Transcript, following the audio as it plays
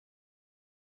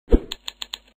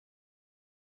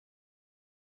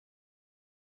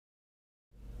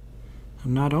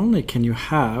Not only can you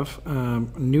have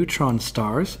neutron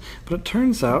stars, but it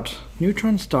turns out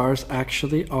neutron stars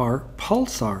actually are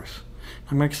pulsars.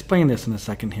 I'm going to explain this in a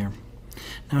second here.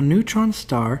 Now, neutron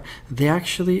star,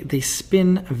 they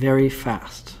spin very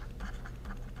fast.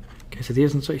 Okay, so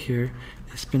these ones right here,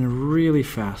 they spin really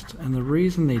fast. And the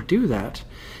reason they do that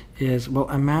is, well,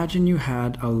 imagine you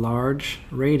had a large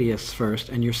radius first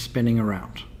and you're spinning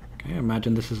around. Okay,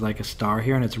 imagine this is like a star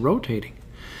here and it's rotating.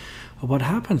 Well, what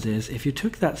happens is, if you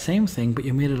took that same thing but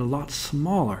you made it a lot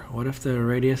smaller, what if the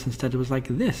radius instead was like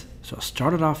this? So it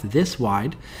started off this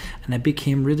wide and it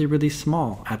became really, really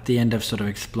small at the end of sort of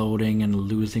exploding and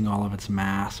losing all of its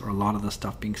mass, or a lot of the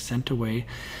stuff being sent away.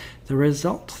 The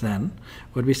result then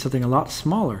would be something a lot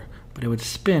smaller, but it would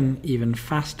spin even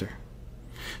faster.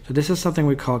 So this is something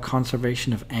we call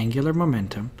conservation of angular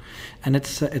momentum, and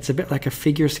it's a bit like a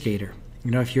figure skater. You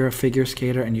know, if you're a figure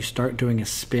skater and you start doing a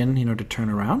spin, you know, to turn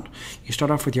around, you start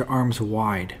off with your arms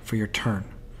wide for your turn.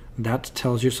 That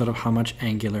tells you sort of how much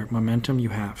angular momentum you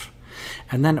have.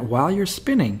 And then while you're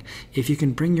spinning, if you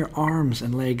can bring your arms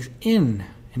and legs in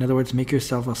other words, make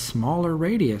yourself a smaller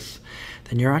radius,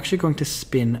 then you're actually going to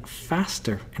spin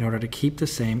faster in order to keep the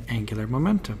same angular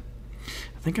momentum.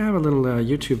 I think I have a little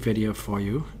YouTube video for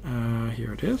you.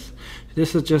 Here it is.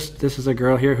 This is a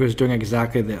girl here who's doing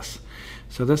exactly this.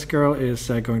 So this girl is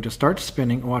going to start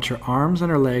spinning. Watch, her arms and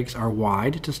her legs are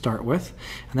wide to start with,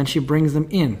 and then she brings them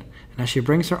in. And as she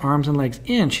brings her arms and legs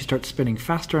in, she starts spinning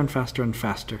faster and faster and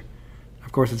faster.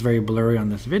 Of course, it's very blurry on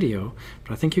this video,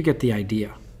 but I think you get the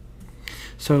idea.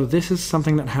 So this is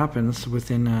something that happens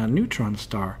within a neutron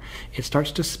star. It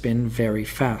starts to spin very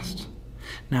fast.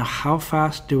 Now, how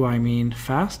fast do I mean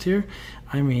fast here?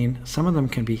 I mean, some of them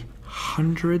can be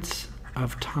hundreds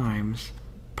of times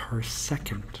per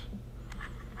second.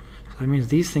 That means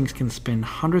these things can spin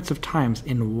hundreds of times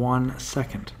in 1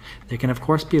 second. They can, of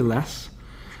course, be less,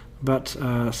 but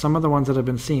some of the ones that have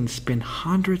been seen spin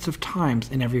hundreds of times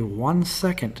in every 1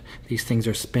 second. These things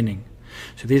are spinning.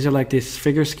 So these are like this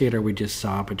figure skater we just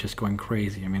saw, but just going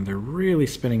crazy. I mean, they're really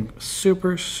spinning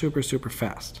super, super, super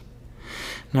fast.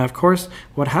 Now, of course,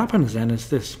 what happens then is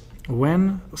this.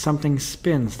 When something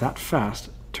spins that fast,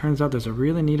 turns out there's a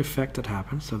really neat effect that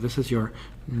happens. So this is your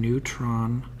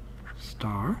neutron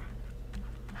star.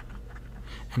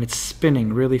 And it's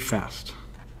spinning really fast.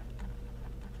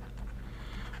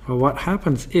 Well, what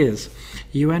happens is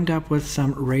you end up with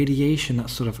some radiation that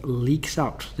sort of leaks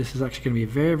out. This is actually going to be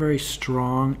very, very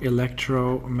strong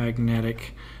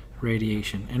electromagnetic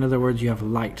radiation. In other words, you have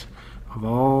light of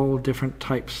all different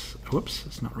types. Whoops,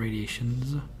 it's not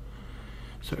radiations.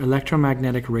 So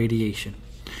electromagnetic radiation.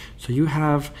 So you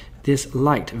have this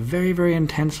light, very, very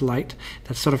intense light,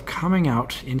 that's sort of coming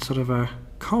out in sort of a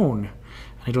cone.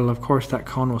 And it'll, of course, that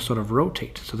cone will sort of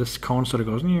rotate. So this cone sort of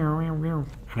goes, and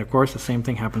of course the same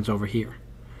thing happens over here.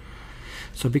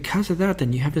 So because of that,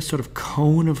 then you have this sort of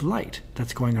cone of light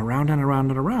that's going around and around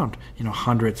and around, you know,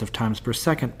 hundreds of times per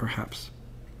second perhaps.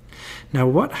 Now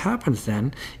what happens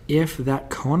then if that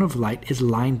cone of light is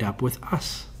lined up with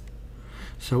us?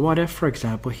 So what if, for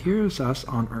example, here's us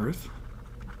on Earth,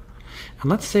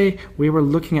 and let's say we were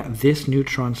looking at this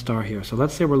neutron star here. So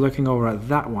let's say we're looking over at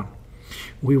that one.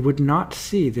 We would not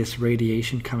see this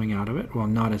radiation coming out of it, well,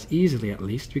 not as easily at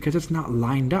least, because it's not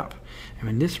lined up. I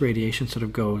mean, this radiation sort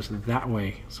of goes that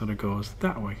way, sort of goes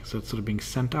that way, so it's sort of being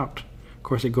sent out. Of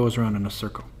course, it goes around in a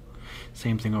circle.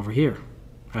 Same thing over here.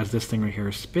 As this thing right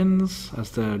here spins,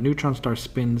 as the neutron star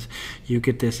spins, you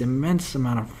get this immense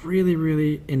amount of really,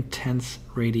 really intense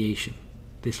radiation,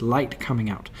 this light coming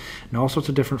out, and all sorts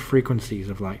of different frequencies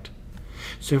of light.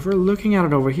 So if we're looking at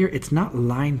it over here, it's not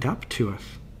lined up to us.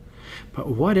 But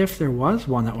what if there was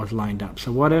one that was lined up?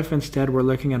 So what if instead we're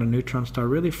looking at a neutron star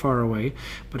really far away,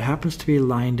 but happens to be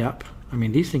lined up? I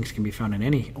mean, these things can be found in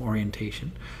any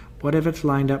orientation. What if it's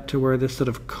lined up to where this sort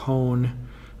of cone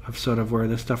of sort of where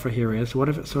this stuff right here is? What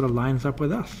if it sort of lines up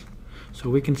with us? So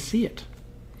we can see it.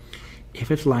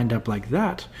 If it's lined up like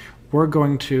that, we're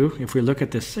going to, if we look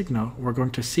at this signal, we're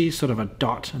going to see sort of a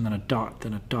dot, and then a dot,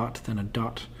 then a dot, then a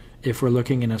dot, if we're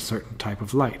looking in a certain type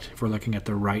of light, if we're looking at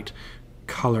the right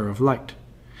color of light.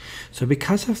 So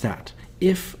because of that,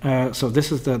 so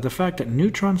this is the fact that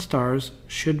neutron stars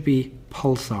should be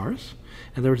pulsars.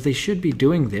 In other words, they should be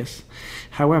doing this.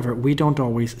 However, we don't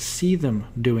always see them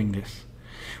doing this,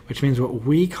 which means what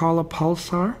we call a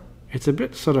pulsar, it's a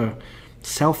bit sort of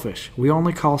selfish. We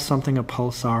only call something a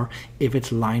pulsar if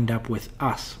it's lined up with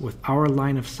us, with our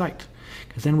line of sight,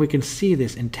 because then we can see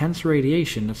this intense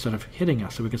radiation that's sort of hitting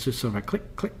us. So we can see sort of a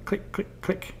click, click, click, click,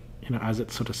 click. as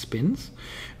it sort of spins,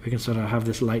 we can sort of have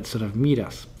this light sort of meet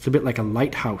us. It's a bit like a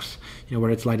lighthouse,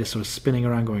 where its light is sort of spinning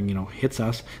around, going, hits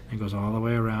us, and goes all the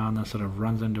way around, and sort of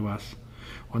runs into us.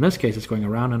 Well, in this case, it's going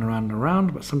around and around and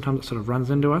around, but sometimes it sort of runs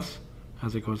into us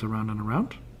as it goes around and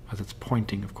around. As it's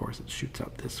pointing, of course, it shoots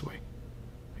out this way,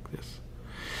 like this.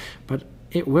 But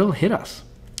it will hit us.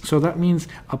 So that means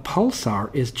a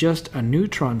pulsar is just a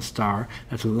neutron star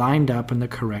that's lined up in the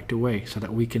correct way so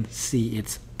that we can see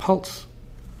its pulse.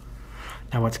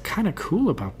 Now, what's kind of cool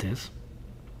about this,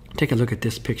 take a look at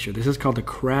this picture. This is called the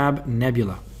Crab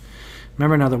Nebula.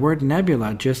 Remember now, the word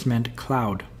nebula just meant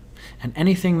cloud. And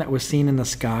anything that was seen in the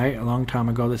sky a long time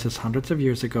ago, this is hundreds of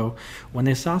years ago, when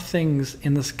they saw things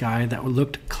in the sky that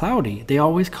looked cloudy, they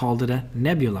always called it a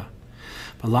nebula.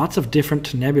 But lots of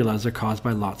different nebulas are caused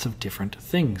by lots of different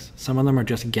things. Some of them are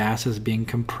just gases being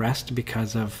compressed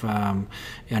because of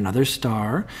another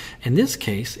star. In this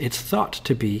case, it's thought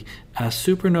to be a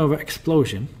supernova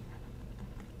explosion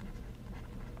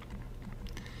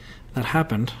that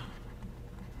happened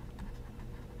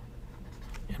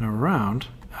in around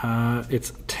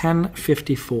it's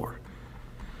 1054.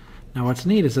 Now what's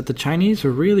neat is that the Chinese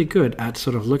were really good at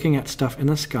sort of looking at stuff in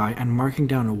the sky and marking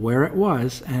down where it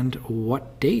was and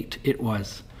what date it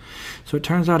was. So it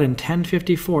turns out in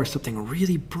 1054 something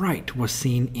really bright was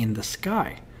seen in the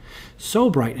sky. So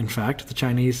bright, in fact, the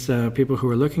Chinese people who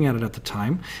were looking at it at the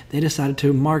time, they decided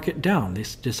to mark it down. They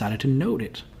decided to note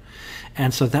it.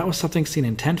 And so that was something seen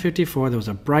in 1054. There was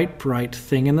a bright, bright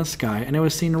thing in the sky, and it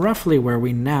was seen roughly where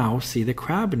we now see the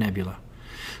Crab Nebula.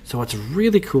 So what's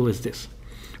really cool is this.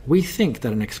 We think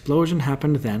that an explosion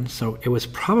happened then, so it was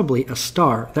probably a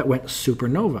star that went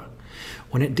supernova.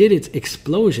 When it did its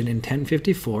explosion in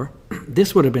 1054,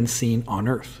 this would have been seen on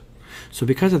Earth. So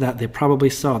because of that, they probably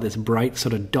saw this bright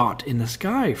sort of dot in the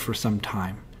sky for some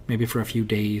time, maybe for a few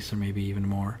days or maybe even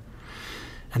more.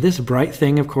 And this bright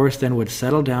thing, of course, then would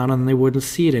settle down and they wouldn't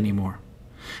see it anymore.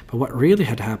 But what really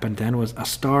had happened then was a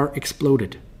star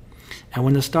exploded. And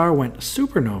when the star went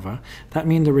supernova, that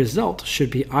means the result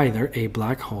should be either a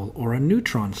black hole or a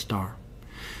neutron star.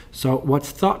 So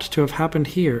what's thought to have happened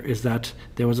here is that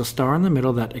there was a star in the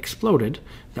middle that exploded,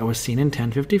 that was seen in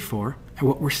 1054, and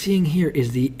what we're seeing here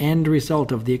is the end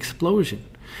result of the explosion,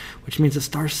 which means the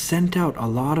star sent out a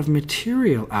lot of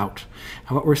material out.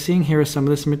 And what we're seeing here is some of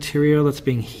this material that's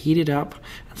being heated up,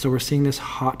 and so we're seeing this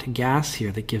hot gas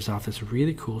here that gives off this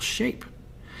really cool shape.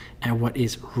 And what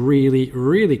is really,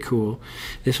 really cool,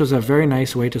 this was a very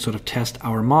nice way to sort of test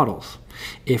our models.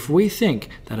 If we think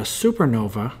that a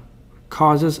supernova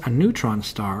causes a neutron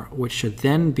star, which should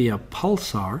then be a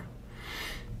pulsar,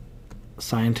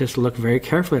 scientists look very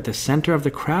carefully at the center of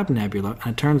the Crab Nebula,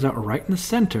 and it turns out right in the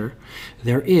center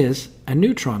there is a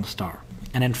neutron star.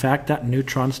 And in fact, that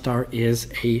neutron star is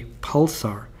a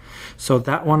pulsar. So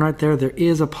that one right there, there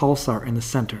is a pulsar in the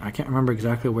center. I can't remember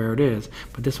exactly where it is,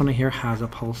 but this one here has a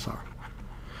pulsar.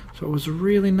 So what was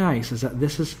really nice is that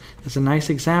this is a nice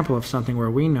example of something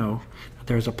where we know that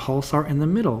there's a pulsar in the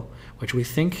middle, which we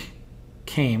think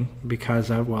came because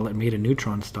of, well, it made a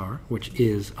neutron star, which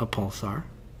is a pulsar.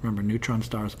 Remember, neutron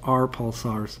stars are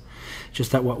pulsars.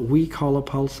 Just that what we call a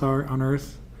pulsar on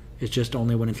Earth is just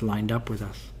only when it's lined up with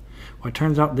us. Well, it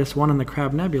turns out this one in the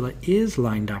Crab Nebula is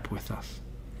lined up with us.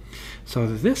 So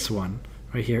this one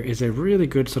right here is a really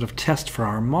good sort of test for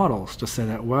our models to say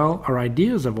that, well, our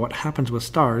ideas of what happens with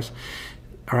stars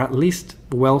are at least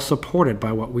well supported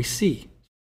by what we see.